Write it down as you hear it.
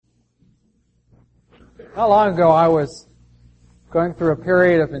Not long ago, I was going through a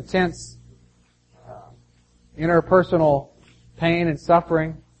period of intense interpersonal pain and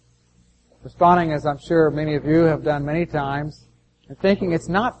suffering, responding, as I'm sure many of you have done many times, and thinking it's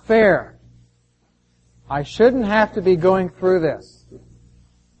not fair. I shouldn't have to be going through this.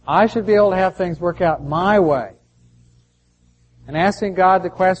 I should be able to have things work out my way. And asking God the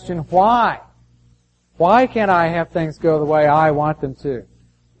question, why? Why can't I have things go the way I want them to?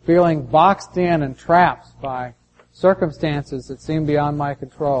 Feeling boxed in and trapped by circumstances that seem beyond my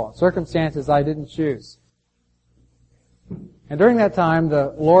control, circumstances I didn't choose. And during that time,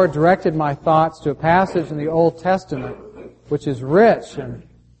 the Lord directed my thoughts to a passage in the Old Testament which is rich in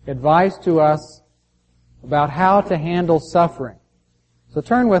advice to us about how to handle suffering. So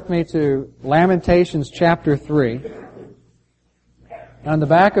turn with me to Lamentations chapter 3. On the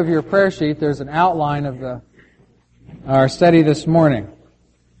back of your prayer sheet, there's an outline of our study this morning.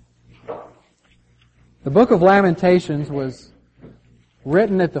 The book of Lamentations was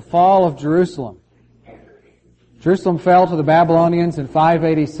written at the fall of Jerusalem. Jerusalem fell to the Babylonians in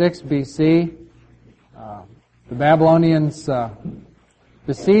 586 BC. The Babylonians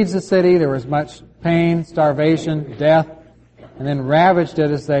besieged the city. There was much pain, starvation, death, and then ravaged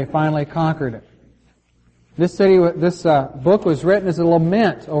it as they finally conquered it. This book was written as a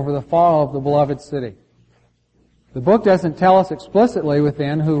lament over the fall of the beloved city. The book doesn't tell us explicitly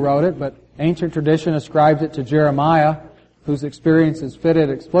within who wrote it, but ancient tradition ascribes it to Jeremiah, whose experiences fit it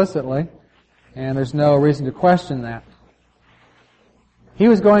explicitly, and there's no reason to question that. He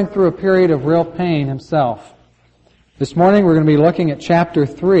was going through a period of real pain himself. This morning we're going to be looking at chapter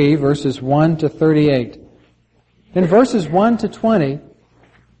 3, verses 1 to 38. In verses 1 to 20,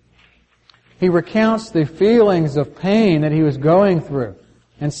 he recounts the feelings of pain that he was going through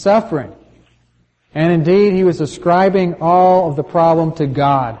and suffering. And indeed, he was ascribing all of the problem to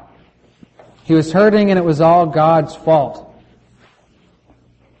God. He was hurting and it was all God's fault.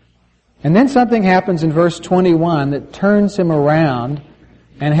 And then something happens in verse 21 that turns him around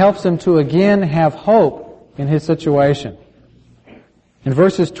and helps him to again have hope in his situation. In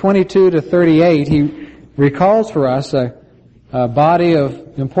verses 22 to 38, he recalls for us a body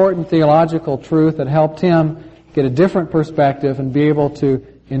of important theological truth that helped him get a different perspective and be able to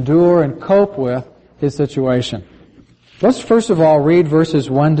endure and cope with his situation. Let's first of all read verses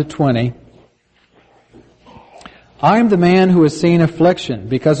 1 to 20. I am the man who has seen affliction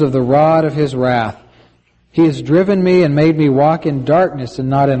because of the rod of his wrath. He has driven me and made me walk in darkness and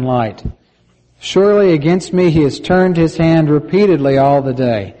not in light. Surely against me he has turned his hand repeatedly all the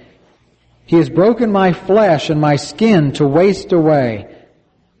day. He has broken my flesh and my skin to waste away.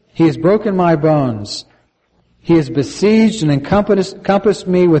 He has broken my bones. He has besieged and encompassed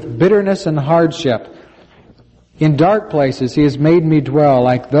me with bitterness and hardship. In dark places he has made me dwell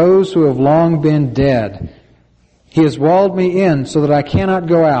like those who have long been dead. He has walled me in so that I cannot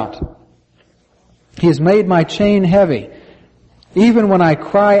go out. He has made my chain heavy. Even when I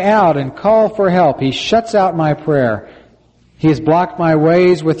cry out and call for help, he shuts out my prayer. He has blocked my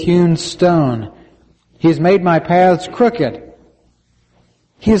ways with hewn stone. He has made my paths crooked.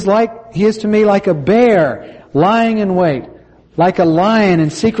 He is to me like a bear lying in wait, like a lion in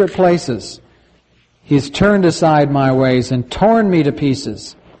secret places. He has turned aside my ways and torn me to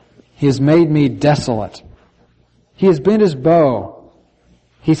pieces. He has made me desolate. He has bent his bow.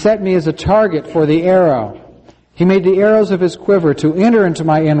 He set me as a target for the arrow. He made the arrows of his quiver to enter into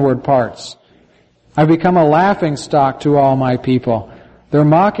my inward parts. I've become a laughing stock to all my people, their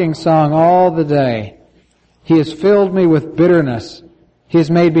mocking song all the day. He has filled me with bitterness. He has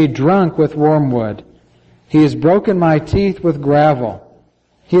made me drunk with wormwood. He has broken my teeth with gravel.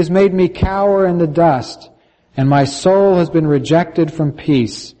 He has made me cower in the dust, and my soul has been rejected from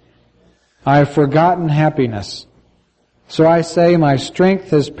peace. I have forgotten happiness. So I say, my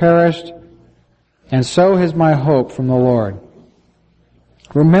strength has perished, and so has my hope from the Lord.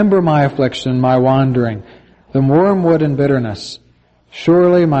 Remember my affliction, my wandering, the wormwood and bitterness.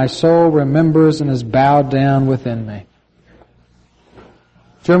 Surely my soul remembers and is bowed down within me.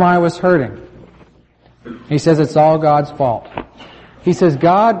 Jeremiah was hurting. He says it's all God's fault. He says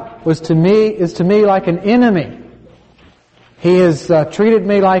God is to me like an enemy. He has treated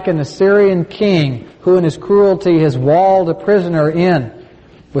me like an Assyrian king who in his cruelty has walled a prisoner in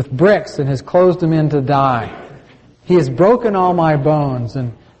with bricks and has closed him in to die. He has broken all my bones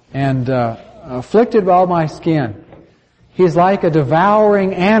and afflicted all my skin. He is like a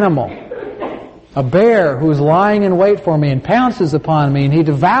devouring animal, a bear who is lying in wait for me and pounces upon me and he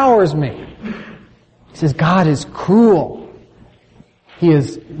devours me. He says God is cruel. He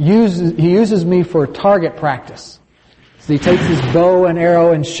uses me for target practice. So he takes his bow and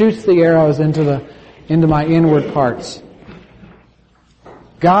arrow and shoots the arrows into into my inward parts.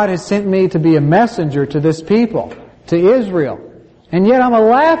 God has sent me to be a messenger to this people, to Israel. And yet I'm a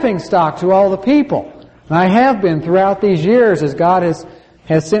laughingstock to all the people. And I have been throughout these years as God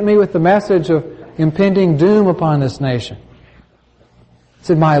has sent me with the message of impending doom upon this nation. He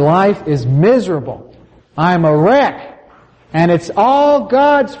said, my life is miserable. I'm a wreck. And it's all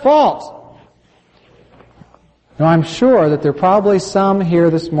God's fault. Now I'm sure that there are probably some here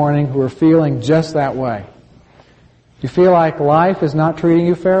this morning who are feeling just that way. You feel like life is not treating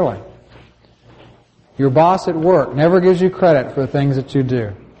you fairly. Your boss at work never gives you credit for the things that you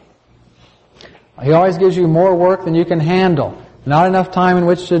do. He always gives you more work than you can handle. Not enough time in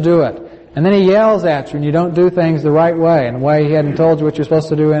which to do it. And then he yells at you and you don't do things the right way, in a way he hadn't told you what you're supposed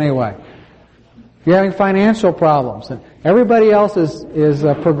to do anyway. You're having financial problems, and everybody else is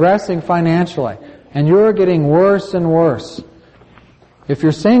progressing financially, and you're getting worse and worse. If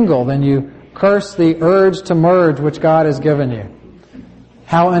you're single, then you curse the urge to merge which God has given you.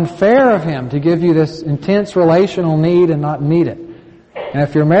 How unfair of Him to give you this intense relational need and not meet it. And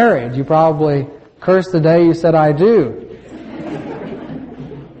if you're married, you probably curse the day you said, I do.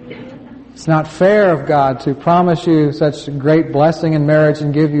 It's not fair of God to promise you such great blessing in marriage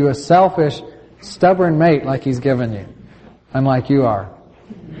and give you a selfish, stubborn mate like He's given you, unlike you are.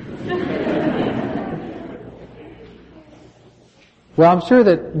 Well, I'm sure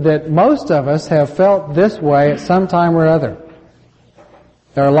that most of us have felt this way at some time or other.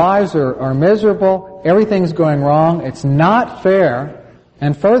 Our lives are miserable, everything's going wrong, it's not fair,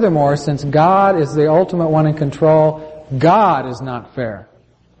 and furthermore, since God is the ultimate one in control, God is not fair.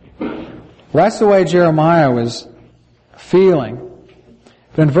 That's the way Jeremiah was feeling.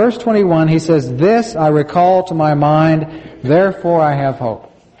 But in verse 21, he says, this I recall to my mind, therefore I have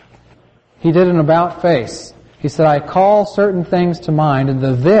hope. He did an about face. He said, I call certain things to mind, and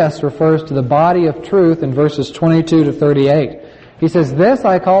the this refers to the body of truth in verses 22 to 38. He says, this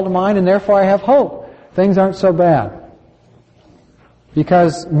I call to mind, and therefore I have hope. Things aren't so bad.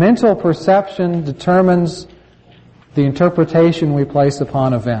 Because mental perception determines the interpretation we place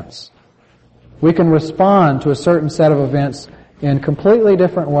upon events. We can respond to a certain set of events in completely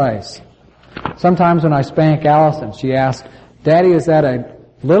different ways. Sometimes when I spank Allison, she asks, Daddy, is that a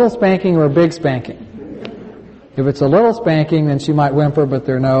little spanking or a big spanking? If it's a little spanking, then she might whimper, but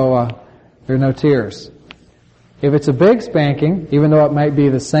there are no tears. If it's a big spanking, even though it might be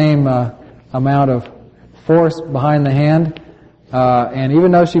the same amount of force behind the hand, and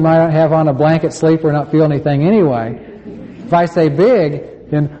even though she might have on a blanket sleeper and not feel anything anyway, if I say big,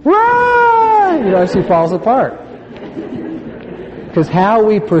 then rah! She falls apart. Because how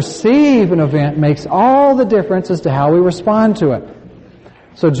we perceive an event makes all the difference as to how we respond to it.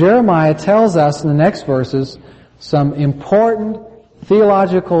 So Jeremiah tells us in the next verses some important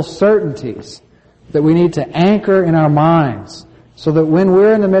theological certainties that we need to anchor in our minds so that when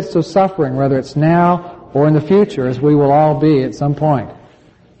we're in the midst of suffering, whether it's now or in the future, as we will all be at some point,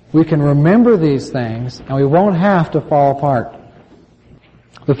 we can remember these things and we won't have to fall apart.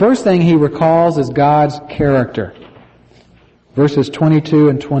 The first thing he recalls is God's character. Verses 22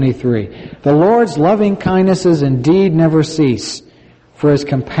 and 23. The Lord's loving kindnesses indeed never cease, for His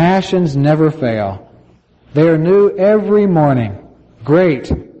compassions never fail. They are new every morning.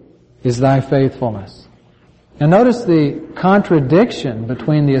 Great is Thy faithfulness. Now notice the contradiction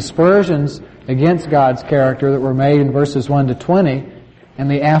between the aspersions against God's character that were made in verses 1 to 20 and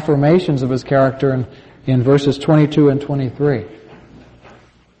the affirmations of His character in verses 22 and 23.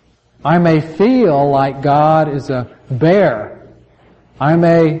 I may feel like God is a bear. I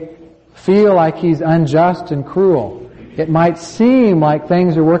may feel like He's unjust and cruel. It might seem like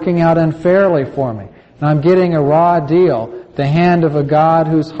things are working out unfairly for me. And I'm getting a raw deal at the hand of a God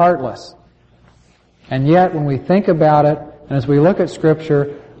who's heartless. And yet, when we think about it, and as we look at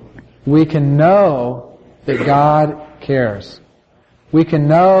Scripture, we can know that God cares. We can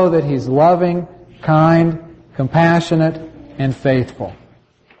know that He's loving, kind, compassionate, and faithful.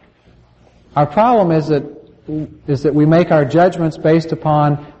 Our problem is that we make our judgments based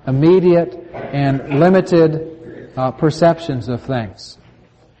upon immediate and limited perceptions of things.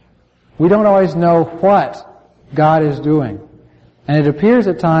 We don't always know what God is doing. And it appears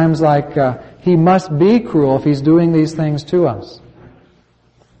at times like He must be cruel if He's doing these things to us.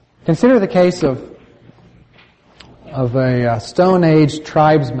 Consider the case of a Stone Age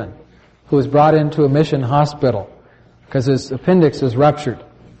tribesman who was brought into a mission hospital because his appendix is ruptured.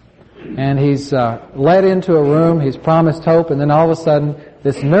 And he's led into a room, he's promised hope, and then all of a sudden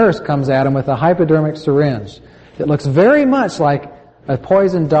this nurse comes at him with a hypodermic syringe that looks very much like a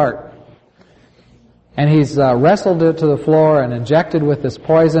poison dart. And he's wrestled it to the floor and injected with this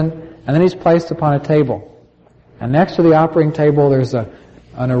poison, and And then he's placed upon a table. And next to the operating table there's an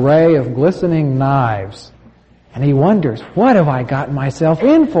array of glistening knives. And he wonders, what have I gotten myself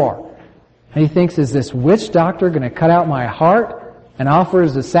in for? And he thinks, is this witch doctor going to cut out my heart and offer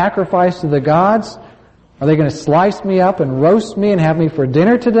as a sacrifice to the gods? Are they going to slice me up and roast me and have me for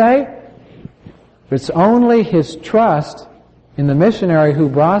dinner today? But it's only his trust in the missionary who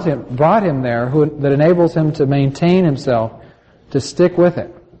brought him there that enables him to maintain himself, to stick with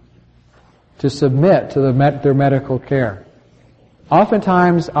it, to submit to their medical care.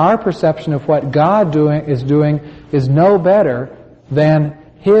 Oftentimes, our perception of what God is doing is no better than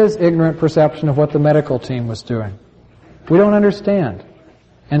his ignorant perception of what the medical team was doing. We don't understand.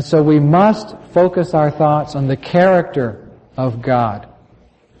 And so we must focus our thoughts on the character of God.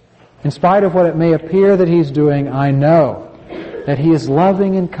 In spite of what it may appear that he's doing, I know that he is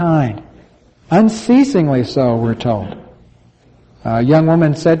loving and kind. Unceasingly so, we're told. A young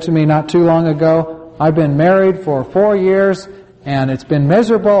woman said to me not too long ago, I've been married for 4 years, and it's been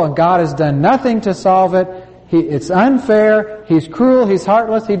miserable, and God has done nothing to solve it. It's unfair, he's cruel, he's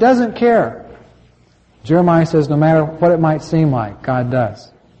heartless, he doesn't care. Jeremiah says no matter what it might seem like, God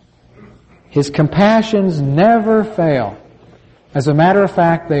does. His compassions never fail. As a matter of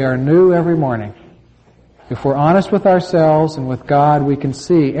fact, they are new every morning. If we're honest with ourselves and with God, we can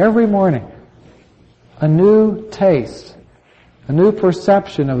see every morning a new taste, a new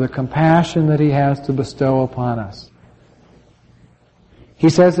perception of the compassion that he has to bestow upon us. He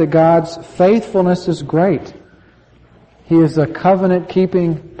says that God's faithfulness is great. He is a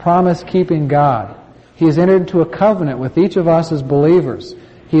covenant-keeping, promise-keeping God. He has entered into a covenant with each of us as believers.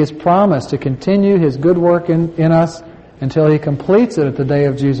 He has promised to continue his good work in us until he completes it at the day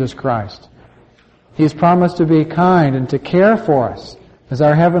of Jesus Christ. He has promised to be kind and to care for us as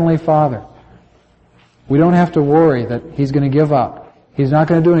our Heavenly Father. We don't have to worry that he's going to give up. He's not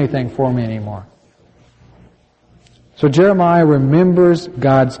going to do anything for me anymore. So Jeremiah remembers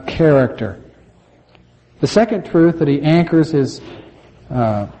God's character. The second truth that he anchors his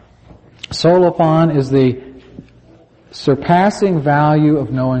soul upon is the surpassing value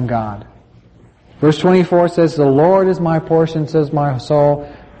of knowing God. Verse 24 says, the Lord is my portion, says my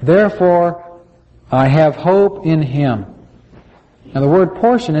soul, therefore I have hope in him. Now the word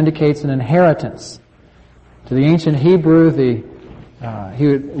portion indicates an inheritance. To the ancient Hebrew, he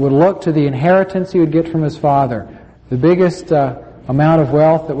would look to the inheritance he would get from his father, the biggest amount of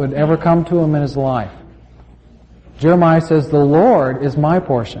wealth that would ever come to him in his life. Jeremiah says, the Lord is my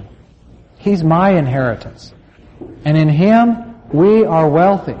portion. He's my inheritance. And in him, we are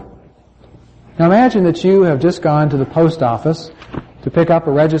wealthy. Now imagine that you have just gone to the post office to pick up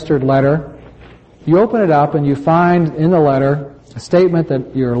a registered letter. You open it up and you find in the letter a statement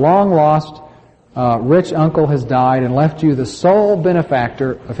that your long-lost rich uncle has died and left you the sole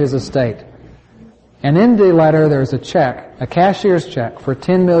benefactor of his estate. And in the letter there's a check, a cashier's check for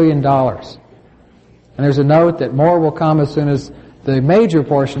 $10 million. And there's a note that more will come as soon as the major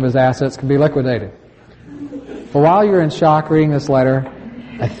portion of his assets can be liquidated. But while you're in shock reading this letter,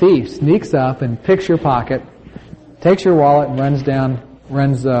 a thief sneaks up and picks your pocket, takes your wallet and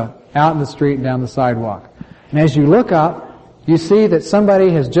runs out in the street and down the sidewalk. And as you look up, you see that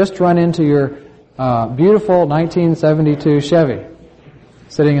somebody has just run into your beautiful 1972 Chevy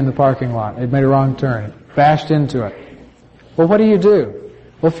sitting in the parking lot. They'd made a wrong turn, bashed into it. Well, what do?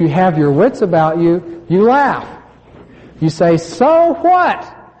 Well, if you have your wits about you, you laugh. You say, so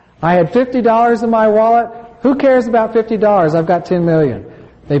what? I had $50 in my wallet. Who cares about $50? I've got $10 million.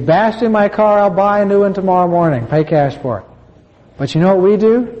 They bashed in my car. I'll buy a new one tomorrow morning. Pay cash for it. But you know what we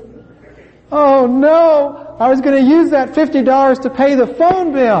do? Oh no! I was going to use that $50 to pay the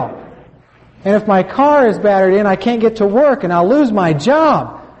phone bill. And if my car is battered in, I can't get to work and I'll lose my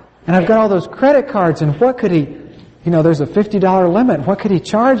job. And I've got all those credit cards and what could he, there's a $50 limit. What could he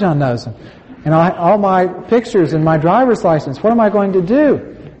charge on those? And all my pictures and my driver's license. What am I going to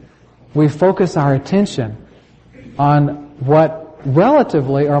do? We focus our attention on what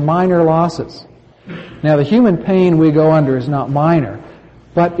relatively are minor losses. Now the human pain we go under is not minor,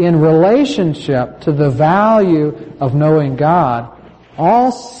 but in relationship to the value of knowing God,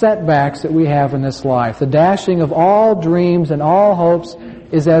 all setbacks that we have in this life, the dashing of all dreams and all hopes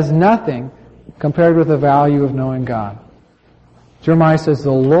is as nothing compared with the value of knowing God. Jeremiah says,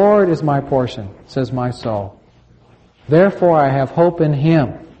 the Lord is my portion, says my soul. Therefore I have hope in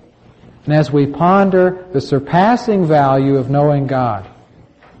him. And as we ponder the surpassing value of knowing God,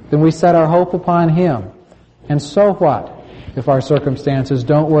 then we set our hope upon him. And so what if our circumstances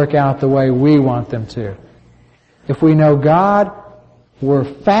don't work out the way we want them to? If we know God, we're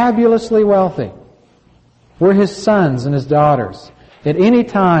fabulously wealthy. We're his sons and his daughters. At any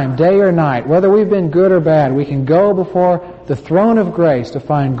time, day or night, whether we've been good or bad, we can go before the throne of grace to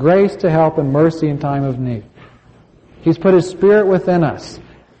find grace to help and mercy in time of need. He's put His Spirit within us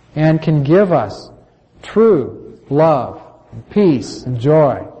and can give us true love, and peace, and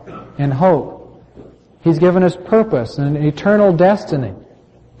joy, and hope. He's given us purpose and an eternal destiny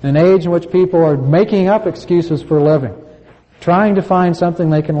in an age in which people are making up excuses for living, trying to find something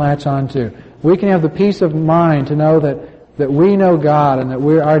they can latch on to. We can have the peace of mind to know that we know God and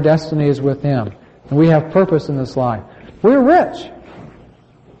that our destiny is with Him. And we have purpose in this life. We're rich.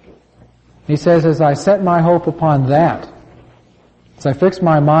 He says, as I set my hope upon that, as I fix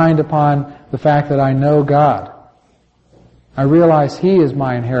my mind upon the fact that I know God, I realize He is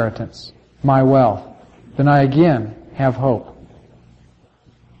my inheritance, my wealth, then I again have hope.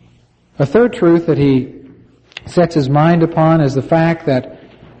 A third truth that he sets his mind upon is the fact that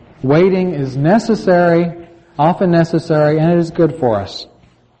waiting is necessary, often necessary, and it is good for us.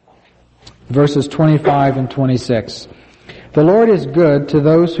 Verses 25 and 26. The Lord is good to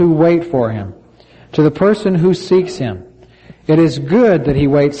those who wait for Him, to the person who seeks Him. It is good that he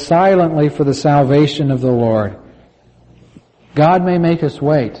waits silently for the salvation of the Lord. God may make us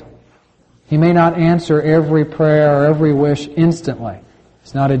wait. He may not answer every prayer or every wish instantly.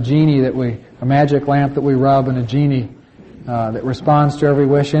 It's not a magic lamp that we rub and a genie that responds to every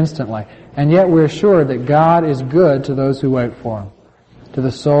wish instantly. And yet we're assured that God is good to those who wait for Him, to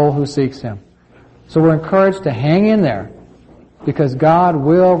the soul who seeks Him. So we're encouraged to hang in there because God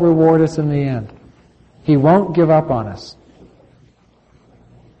will reward us in the end. He won't give up on us.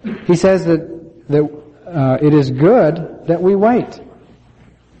 He says that it is good that we wait.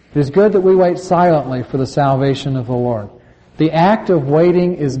 It is good that we wait silently for the salvation of the Lord. The act of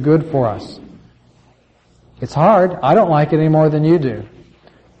waiting is good for us. It's hard. I don't like it any more than you do.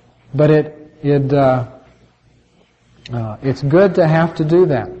 But it's good to have to do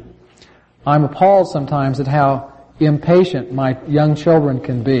that. I'm appalled sometimes at how impatient my young children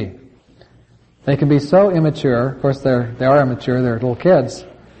can be. They can be so immature. Of course, they are immature. They're little kids.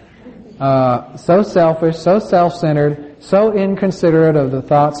 So selfish, so self-centered, so inconsiderate of the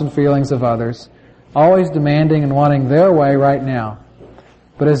thoughts and feelings of others, always demanding and wanting their way right now.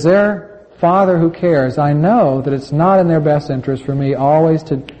 But as their father who cares, I know that it's not in their best interest for me always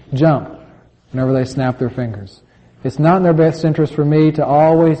to jump whenever they snap their fingers. It's not in their best interest for me to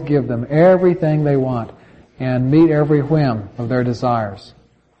always give them everything they want and meet every whim of their desires.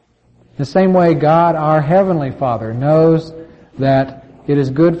 In the same way, God, our Heavenly Father, knows that it is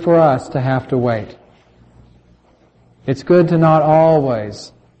good for us to have to wait. It's good to not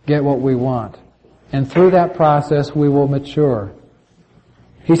always get what we want. And through that process, we will mature.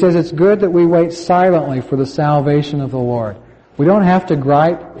 He says it's good that we wait silently for the salvation of the Lord. We don't have to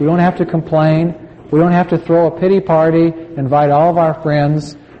gripe. We don't have to complain. We don't have to throw a pity party, invite all of our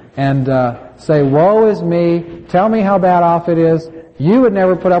friends, and say, woe is me, tell me how bad off it is. You would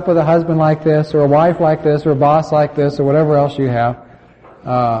never put up with a husband like this, or a wife like this, or a boss like this, or whatever else you have.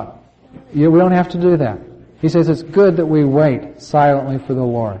 We don't have to do that. He says it's good that we wait silently for the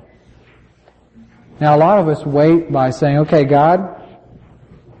Lord. Now, a lot of us wait by saying, okay, God,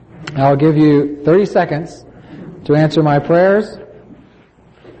 I'll give you 30 seconds to answer my prayers.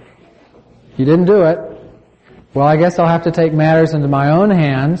 You didn't do it. Well, I guess I'll have to take matters into my own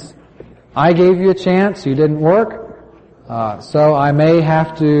hands. I gave you a chance. You didn't work. So I may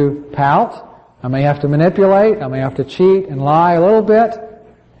have to pout. I may have to manipulate. I may have to cheat and lie a little bit.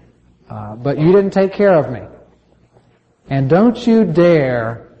 But you didn't take care of me. And don't you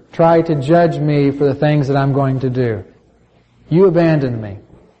dare try to judge me for the things that I'm going to do. You abandoned me.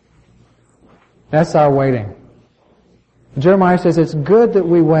 That's our waiting. Jeremiah says it's good that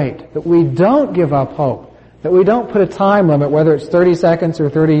we wait, that we don't give up hope, that we don't put a time limit, whether it's 30 seconds or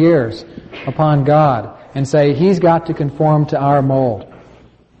 30 years, upon God and say He's got to conform to our mold.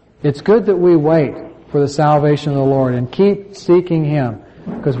 It's good that we wait for the salvation of the Lord and keep seeking Him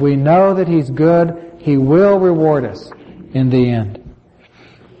because we know that He's good. He will reward us in the end.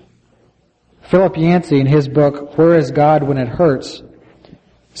 Philip Yancey, in his book, Where is God When It Hurts?,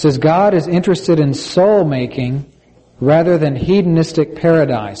 says God is interested in soul making rather than hedonistic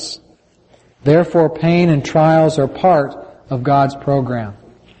paradise. Therefore, pain and trials are part of God's program.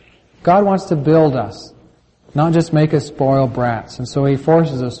 God wants to build us, not just make us spoiled brats, and so He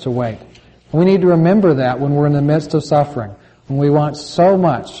forces us to wait. And we need to remember that when we're in the midst of suffering, when we want so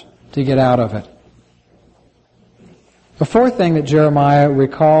much to get out of it. The fourth thing that Jeremiah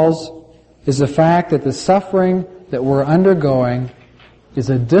recalls is the fact that the suffering that we're undergoing is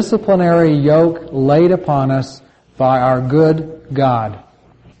a disciplinary yoke laid upon us by our good God.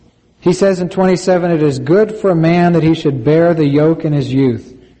 He says in 27, "It is good for a man that he should bear the yoke in his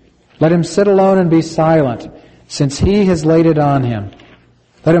youth. Let him sit alone and be silent, since he has laid it on him.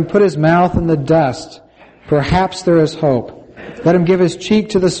 Let him put his mouth in the dust. Perhaps there is hope. Let him give his cheek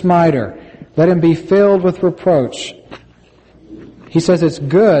to the smiter. Let him be filled with reproach." He says it's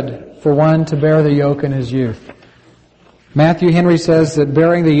good for one to bear the yoke in his youth. Matthew Henry says that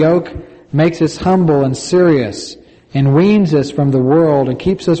bearing the yoke makes us humble and serious and weans us from the world and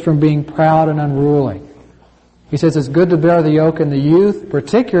keeps us from being proud and unruly. He says it's good to bear the yoke in the youth,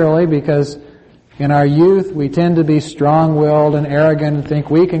 particularly because in our youth we tend to be strong-willed and arrogant and think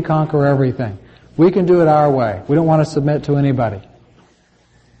we can conquer everything. We can do it our way. We don't want to submit to anybody.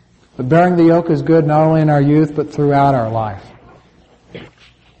 But bearing the yoke is good not only in our youth but throughout our life.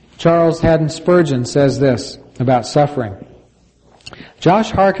 Charles Haddon Spurgeon says this about suffering.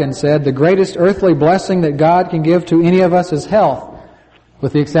 Josh Harkin said, "The greatest earthly blessing that God can give to any of us is health,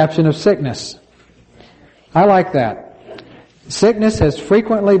 with the exception of sickness." I like that. Sickness has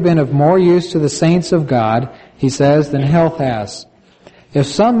frequently been of more use to the saints of God, he says, than health has. If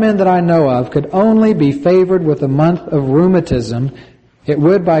some men that I know of could only be favored with a month of rheumatism, it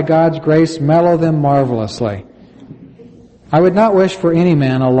would, by God's grace, mellow them marvelously. I would not wish for any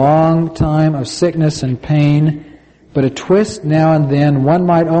man a long time of sickness and pain, but a twist now and then one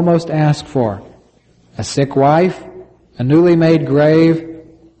might almost ask for. A sick wife, a newly made grave,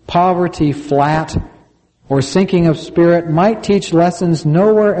 poverty flat, or sinking of spirit might teach lessons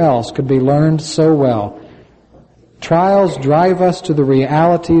nowhere else could be learned so well. Trials drive us to the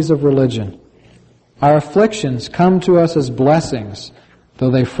realities of religion. Our afflictions come to us as blessings,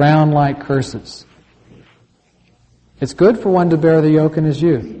 though they frown like curses. It's good for one to bear the yoke in his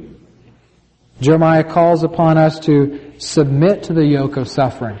youth. Jeremiah calls upon us to submit to the yoke of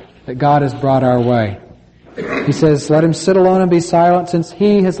suffering that God has brought our way. He says, "Let him sit alone and be silent, since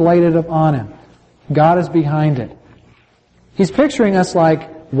he has laid it upon him." God is behind it. He's picturing us like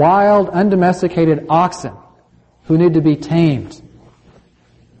wild, undomesticated oxen who need to be tamed.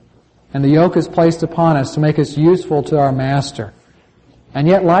 And the yoke is placed upon us to make us useful to our master. And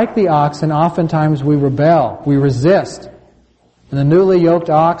yet, like the oxen, oftentimes we rebel, we resist. And the newly yoked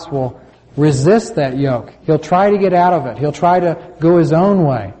ox will resist that yoke. He'll try to get out of it. He'll try to go his own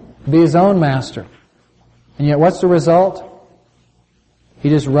way, be his own master. And yet what's the result? He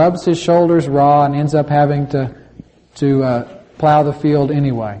just rubs his shoulders raw and ends up having to plow the field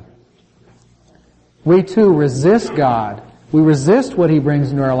anyway. We too resist God. We resist what He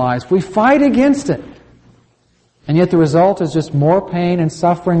brings into our lives. We fight against it. And yet the result is just more pain and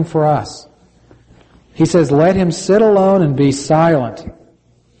suffering for us. He says, "Let him sit alone and be silent,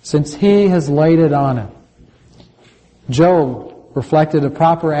 since he has laid it on him." Job reflected a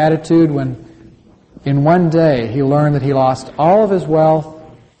proper attitude when in one day he learned that he lost all of his wealth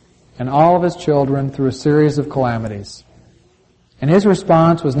and all of his children through a series of calamities. And his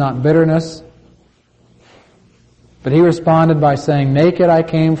response was not bitterness, but he responded by saying, "Naked I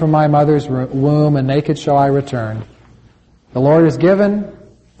came from my mother's womb, and naked shall I return. The Lord has given,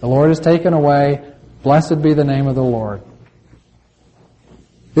 the Lord has taken away. Blessed be the name of the Lord."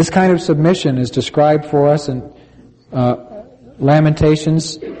 This kind of submission is described for us in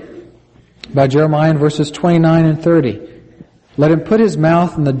Lamentations by Jeremiah in verses 29 and 30. "Let him put his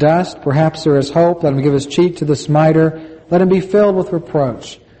mouth in the dust. Perhaps there is hope. Let him give his cheek to the smiter. Let him be filled with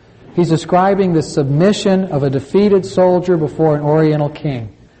reproach." He's describing the submission of a defeated soldier before an oriental king.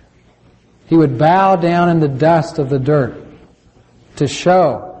 He would bow down in the dust of the dirt to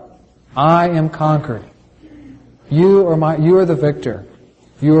show, "I am conquered. You are the victor.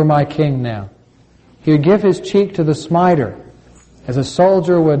 You are my king now." He would give his cheek to the smiter. As a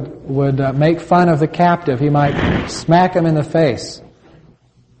soldier would make fun of the captive, he might smack him in the face.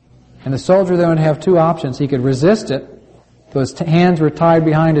 And the soldier then would have two options. He could resist it, so his hands were tied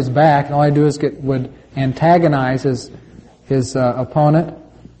behind his back, and all he'd do is would antagonize his opponent,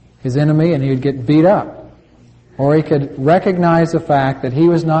 his enemy, and he would get beat up. Or he could recognize the fact that he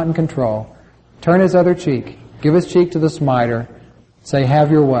was not in control, turn his other cheek, give his cheek to the smiter, say,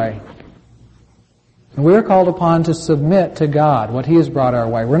 "Have your way." And we are called upon to submit to God, what He has brought our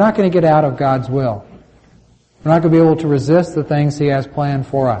way. We're not going to get out of God's will. We're not going to be able to resist the things He has planned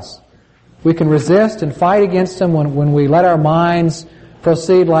for us. We can resist and fight against Him when we let our minds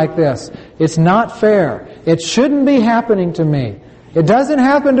proceed like this. It's not fair. It shouldn't be happening to me. It doesn't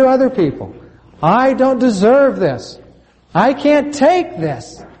happen to other people. I don't deserve this. I can't take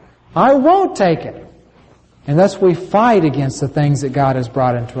this. I won't take it. And thus we fight against the things that God has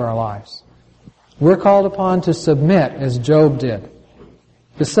brought into our lives. We're called upon to submit as Job did.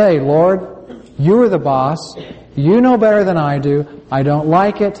 To say, "Lord, You are the boss. You know better than I do. I don't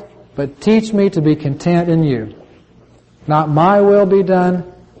like it. but teach me to be content in you. Not my will be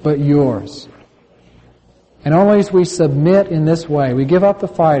done, but yours. And only as we submit in this way, we give up the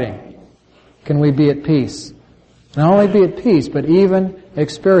fighting, can we be at peace. Not only be at peace, but even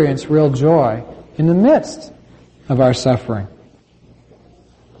experience real joy in the midst of our suffering.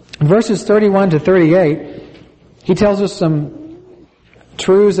 In verses 31 to 38, he tells us some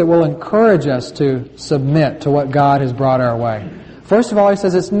truths that will encourage us to submit to what God has brought our way. First of all, he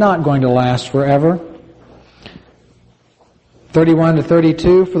says it's not going to last forever. 31 to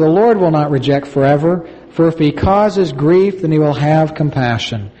 32, for the Lord will not reject forever, for if he causes grief, then he will have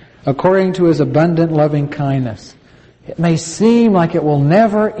compassion, according to his abundant loving kindness. It may seem like it will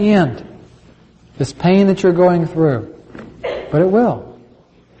never end, this pain that you're going through, but it will.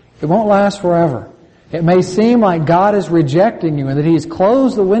 It won't last forever. It may seem like God is rejecting you and that he's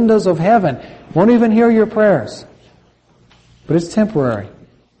closed the windows of heaven, won't even hear your prayers. But it's temporary.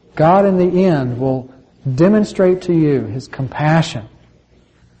 God in the end will demonstrate to you his compassion,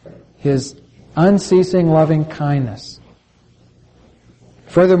 his unceasing loving kindness.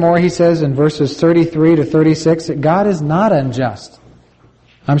 Furthermore, he says in verses 33 to 36 that God is not unjust.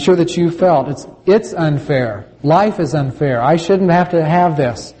 I'm sure that you felt it's unfair. Life is unfair. I shouldn't have to have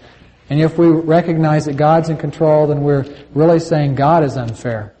this. And if we recognize that God's in control, then we're really saying God is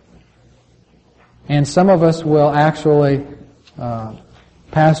unfair. And some of us will actually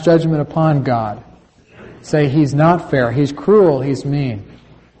pass judgment upon God. Say he's not fair, he's cruel, he's mean.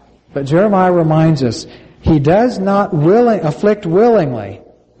 But Jeremiah reminds us, he does not afflict willingly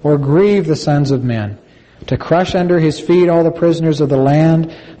or grieve the sons of men, to crush under his feet all the prisoners of the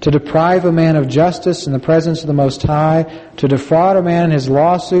land, to deprive a man of justice in the presence of the Most High, to defraud a man in his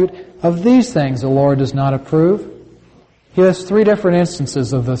lawsuit. Of these things the Lord does not approve. He has 3 different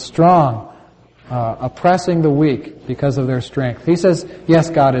instances of the strong oppressing the weak because of their strength. He says, yes,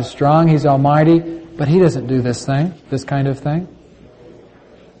 God is strong, he's almighty, but he doesn't do this kind of thing.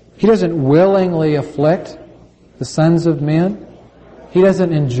 He doesn't willingly afflict the sons of men. He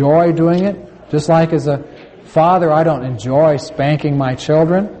doesn't enjoy doing it. Just like as a father, I don't enjoy spanking my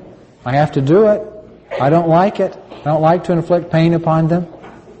children. I have to do it. I don't like it. I don't like to inflict pain upon them.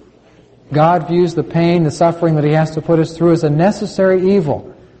 God views the pain, the suffering that he has to put us through as a necessary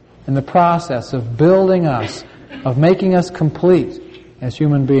evil in the process of building us, of making us complete as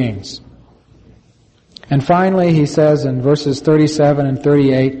human beings. And finally, he says in verses 37 and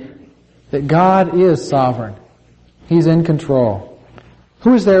 38 that God is sovereign. He's in control.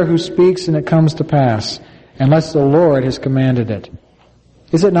 Who is there who speaks and it comes to pass, unless the Lord has commanded it?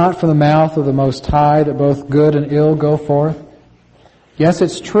 Is it not from the mouth of the Most High that both good and ill go forth? Yes,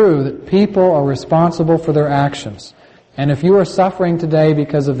 it's true that people are responsible for their actions. And if you are suffering today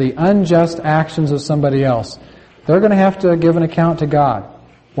because of the unjust actions of somebody else, they're going to have to give an account to God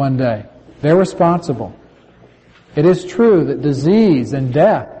one day. They're responsible. It is true that disease and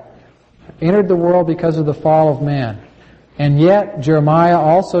death entered the world because of the fall of man. And yet, Jeremiah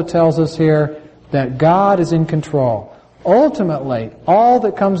also tells us here that God is in control. Ultimately, all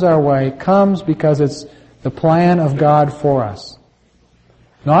that comes our way comes because it's the plan of God for us.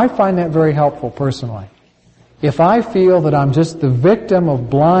 Now, I find that very helpful personally. If I feel that I'm just the victim of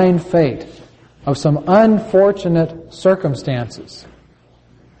blind fate, of some unfortunate circumstances,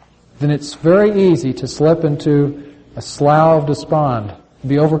 then it's very easy to slip into a slough of despond,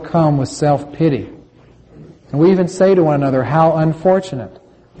 be overcome with self-pity. And we even say to one another, how unfortunate.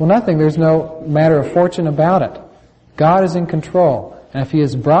 Well, nothing. There's no matter of fortune about it. God is in control. And if he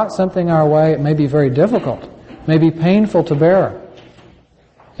has brought something our way, it may be very difficult, it may be painful to bear.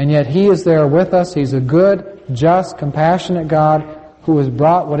 And yet he is there with us. He's a good, just, compassionate God who has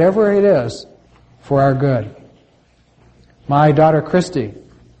brought whatever it is for our good. My daughter Christy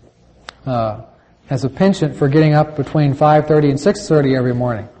has a penchant for getting up between 5:30 and 6:30 every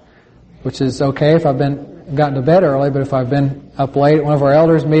morning, which is okay if I've gotten to bed early, but if I've been up late at one of our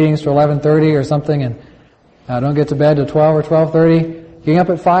elders' meetings till 11:30 or something and don't get to bed till 12 or 12:30, getting up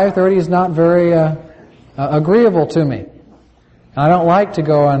at 5:30 is not very agreeable to me. I don't like to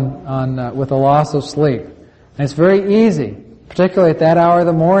go on with a loss of sleep. And it's very easy, particularly at that hour of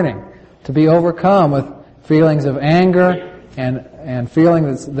the morning, to be overcome with feelings of anger and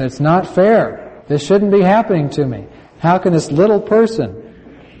feeling that's not fair. This shouldn't be happening to me. How can this little person,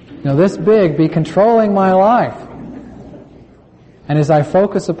 this big, be controlling my life? And as I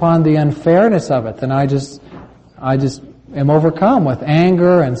focus upon the unfairness of it, then I just am overcome with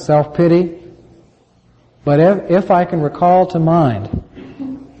anger and self-pity. But if I can recall to mind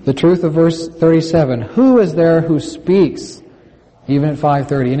the truth of verse 37, who is there who speaks even at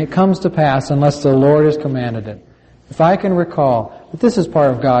 5:30? And it comes to pass unless the Lord has commanded it. If I can recall But this is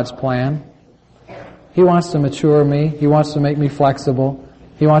part of God's plan. He wants to mature me. He wants to make me flexible.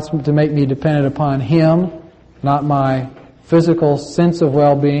 He wants to make me dependent upon Him, not my physical sense of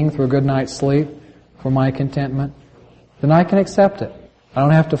well-being through a good night's sleep for my contentment. Then I can accept it. I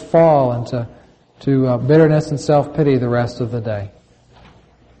don't have to fall into bitterness and self-pity the rest of the day.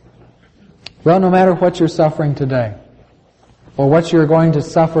 Well, no matter what you're suffering today, or what you're going to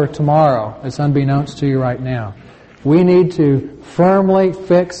suffer tomorrow, it's unbeknownst to you right now, we need to firmly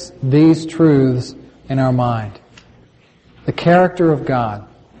fix these truths in our mind. The character of God.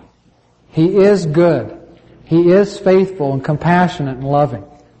 He is good. He is faithful and compassionate and loving.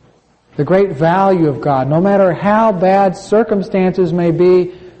 The great value of God. No matter how bad circumstances may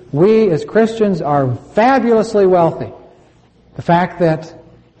be, we as Christians are fabulously wealthy. The fact that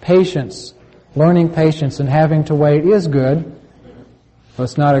patience, learning patience and having to wait is good, but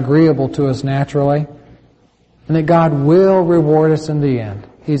it's not agreeable to us naturally, and that God will reward us in the end.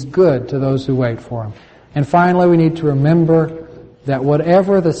 He's good to those who wait for Him. And finally, we need to remember that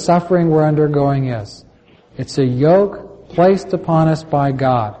whatever the suffering we're undergoing is, it's a yoke placed upon us by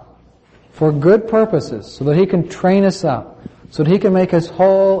God for good purposes, so that He can train us up, so that He can make us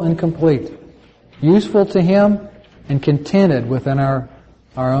whole and complete, useful to Him and contented within our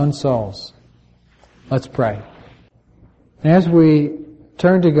own souls. Let's pray. And as we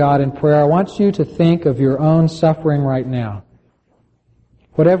turn to God in prayer, I want you to think of your own suffering right now.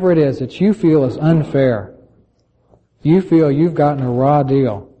 Whatever it is that you feel is unfair, you feel you've gotten a raw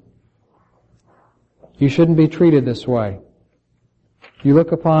deal. You shouldn't be treated this way. You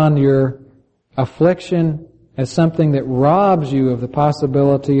look upon your affliction as something that robs you of the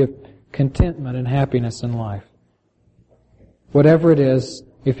possibility of contentment and happiness in life. Whatever it is,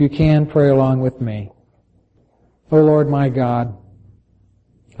 if you can, pray along with me. O Lord my God,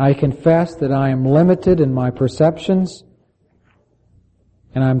 I confess that I am limited in my perceptions,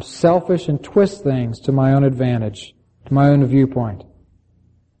 and I'm selfish and twist things to my own advantage, to my own viewpoint.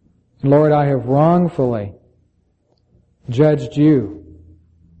 And Lord, I have wrongfully judged You,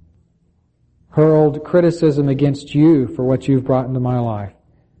 hurled criticism against You for what You've brought into my life.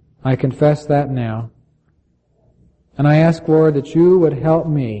 I confess that now. And I ask, Lord, that You would help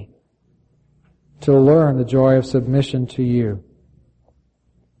me to learn the joy of submission to You.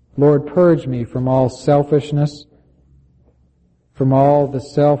 Lord, purge me from all selfishness, from all the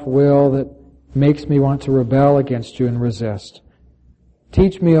self-will that makes me want to rebel against You and resist.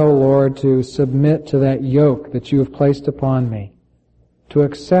 Teach me, O Lord, to submit to that yoke that You have placed upon me, to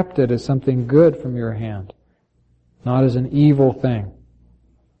accept it as something good from Your hand, not as an evil thing.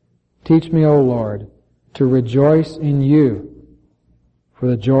 Teach me, O Lord, to rejoice in You, for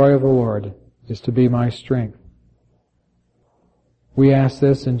the joy of the Lord is to be my strength. We ask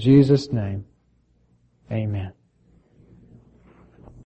this in Jesus' name. Amen.